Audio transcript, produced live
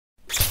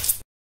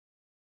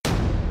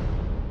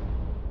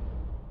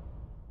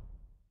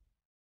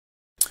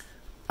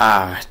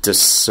Ah,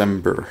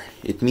 December.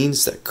 It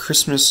means that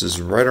Christmas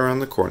is right around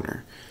the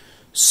corner.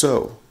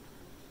 So,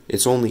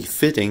 it's only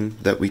fitting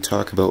that we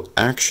talk about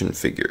action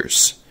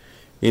figures.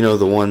 You know,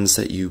 the ones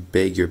that you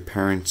beg your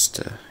parents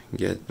to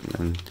get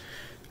and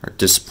are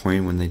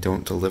disappointed when they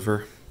don't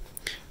deliver.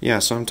 Yeah,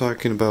 so I'm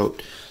talking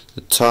about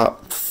the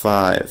top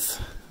 5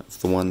 of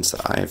the ones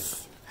that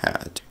I've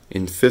had.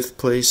 In 5th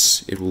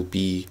place, it will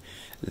be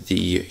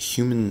the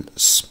human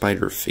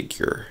spider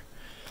figure.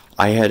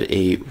 I had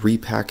a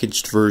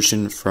repackaged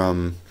version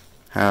from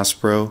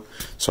Hasbro,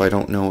 so I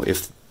don't know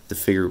if the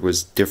figure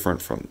was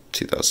different from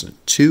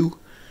 2002,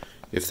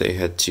 if they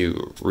had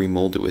to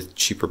remold it with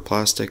cheaper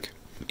plastic.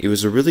 It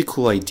was a really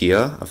cool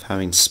idea of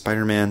having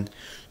Spider-Man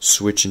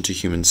switch into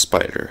human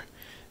spider,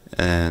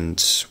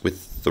 and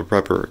with the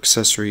rubber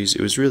accessories,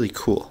 it was really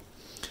cool.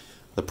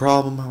 The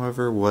problem,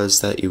 however, was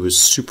that it was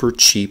super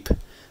cheap.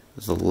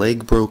 The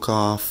leg broke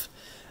off,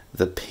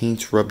 the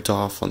paint rubbed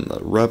off on the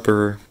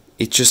rubber.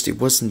 It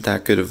wasn't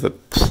that good of a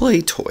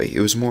play toy. It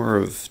was more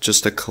of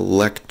just a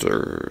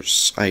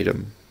collector's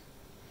item.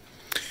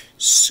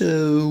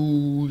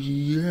 So,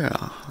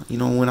 yeah. You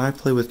know, when I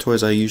play with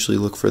toys, I usually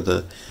look for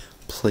the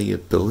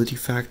playability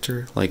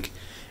factor. Like,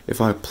 if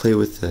I play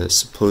with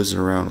this, pose it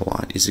around a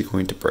lot, is it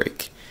going to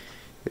break?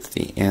 If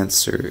the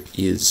answer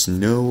is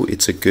no,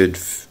 it's a good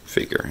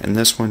figure. And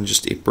this one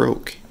it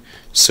broke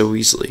so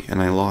easily,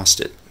 and I lost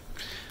it.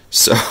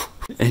 So,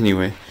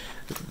 anyway.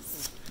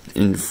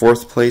 In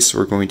 4th place,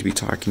 we're going to be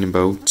talking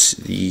about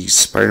the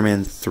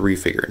Spider-Man 3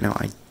 figure. Now,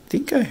 I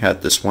think I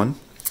had this one.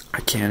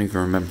 I can't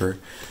even remember.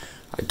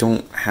 I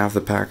don't have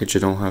the package. I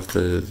don't have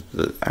the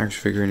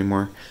action figure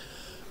anymore.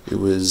 It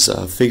was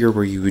a figure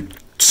where you would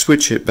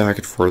switch it back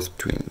and forth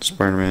between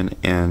Spider-Man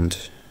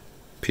and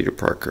Peter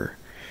Parker.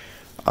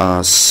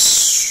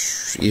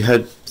 You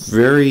had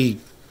very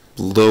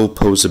low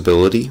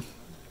posability,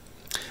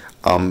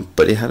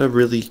 but it had a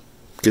really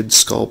good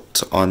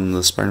sculpt on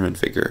the Spider-Man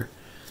figure.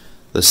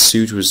 The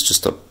suit was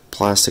just a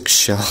plastic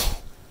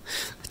shell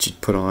that you'd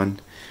put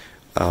on.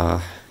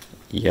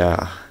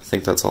 Yeah, I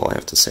think that's all I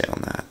have to say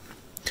on that.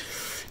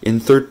 In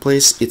 3rd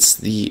place, it's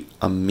the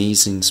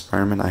Amazing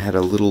Spider-Man. I had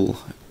a little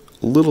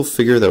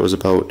figure that was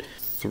about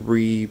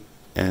 3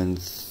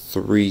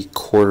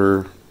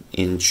 3/4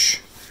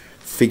 inch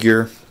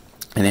figure,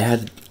 and it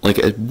had like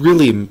a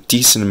really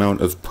decent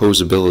amount of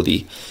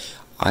posability.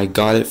 I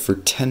got it for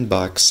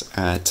 $10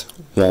 at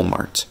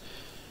Walmart.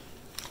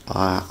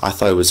 I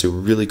thought it was a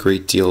really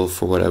great deal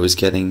for what I was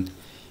getting,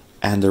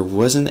 and there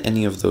wasn't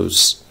any of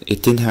those.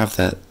 It didn't have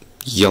that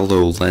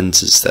yellow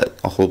lenses that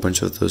a whole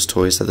bunch of those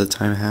toys at the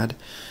time had.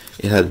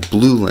 It had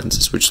blue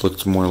lenses, which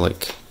looked more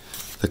like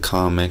the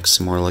comics,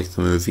 more like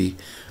the movie,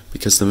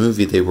 because the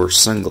movie, they were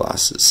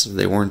sunglasses.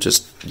 They weren't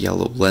just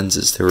yellow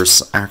lenses, they were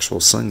actual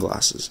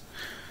sunglasses.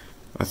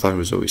 I thought it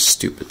was always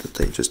stupid that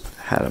they just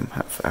had them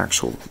have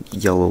actual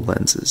yellow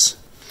lenses.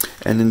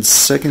 And in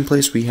 2nd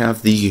place, we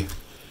have the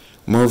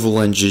Marvel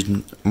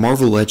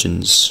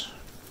Legends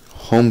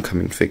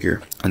Homecoming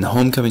figure. And the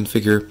Homecoming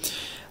figure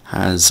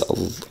has,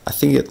 I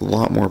think, a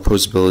lot more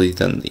posability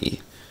than the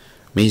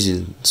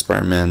Amazing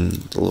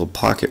Spider-Man, the little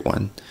pocket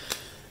one.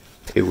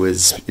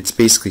 It's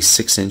basically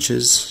 6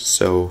 inches,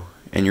 so,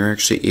 and you're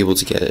actually able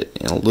to get it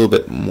in a little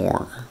bit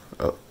more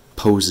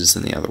poses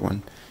than the other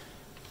one.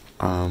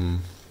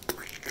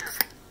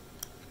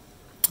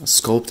 The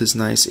sculpt is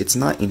nice. It's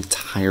not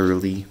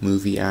entirely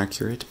movie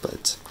accurate,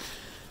 but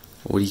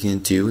what are you going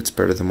to do? It's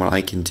better than what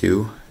I can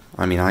do.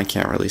 I mean, I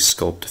can't really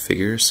sculpt a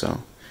figure,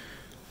 so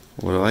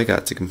what do I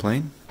got to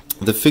complain?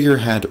 The figure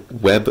had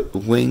web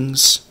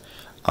wings,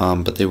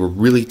 but they were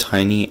really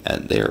tiny,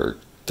 and they're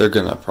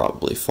gonna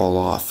probably fall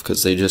off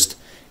because they just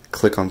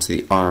click onto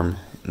the arm,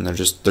 and they're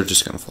just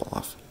gonna fall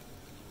off.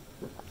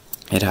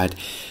 It had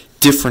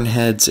different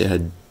heads. It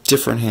had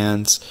different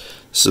hands,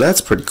 so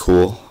that's pretty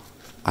cool.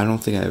 I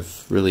don't think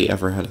I've really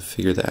ever had a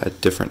figure that had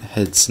different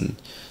heads and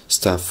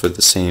stuff for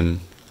the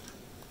same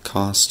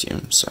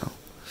costume, so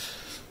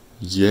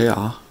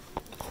yeah.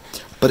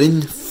 But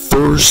in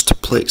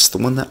 1st place, the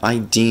one that I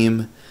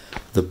deem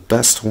the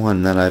best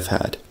one that I've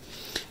had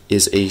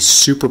is a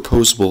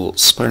superposable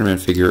Spider-Man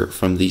figure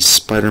from the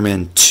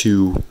Spider-Man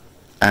 2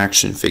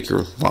 action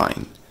figure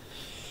line.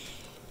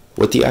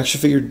 What the action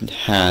figure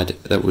had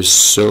that was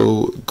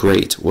so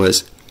great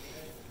was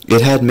it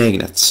had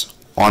magnets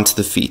onto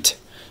the feet,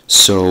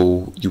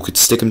 so you could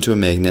stick him to a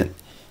magnet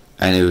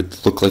and it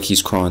would look like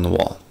he's crawling the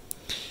wall.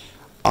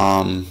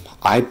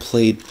 I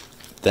played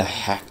the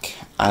heck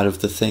out of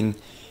the thing,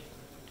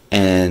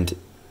 and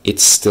it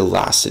still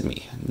lasted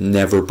me.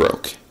 Never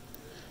broke.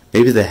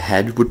 Maybe the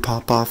head would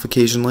pop off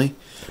occasionally,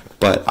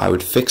 but I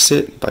would fix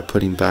it by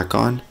putting back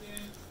on.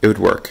 It would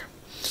work.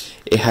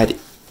 It had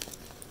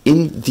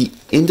the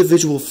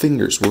individual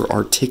fingers were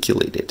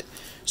articulated,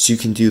 so you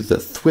can do the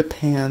Thwip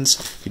hands,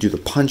 you could do the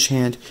punch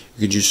hand,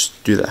 you could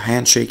just do the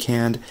handshake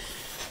hand.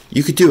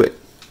 You could do it.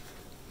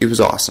 It was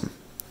awesome.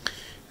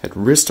 Had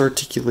wrist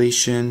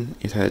articulation.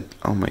 It had,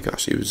 oh my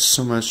gosh, it was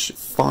so much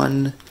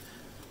fun.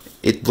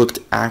 It looked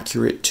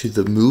accurate to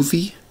the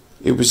movie.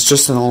 It was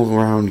just an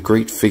all-around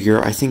great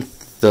figure. I think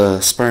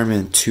The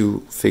Spider-Man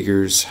 2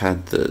 figures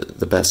had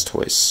the best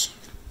toys,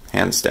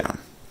 hands down.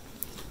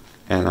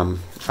 And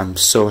I'm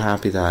so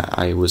happy that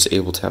I was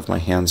able to have my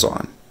hands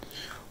on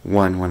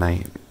one when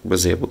I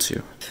was able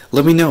to.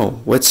 Let me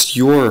know, what's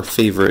your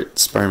favorite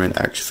Spider-Man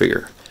action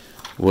figure?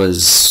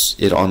 Was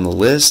it on the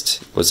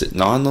list? Was it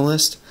not on the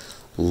list?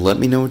 Let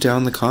me know down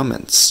in the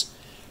comments.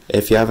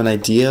 If you have an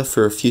idea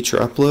for a future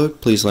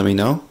upload, please let me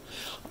know.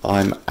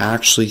 I'm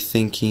actually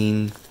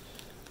thinking,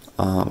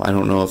 I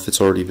don't know if it's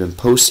already been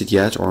posted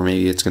yet, or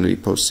maybe it's going to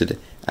be posted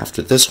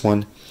after this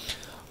one.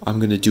 I'm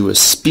going to do a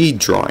speed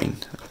drawing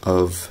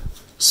of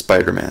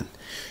Spider-Man.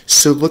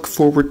 So look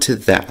forward to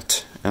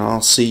that, and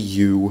I'll see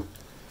you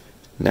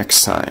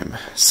next time.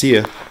 See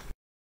ya.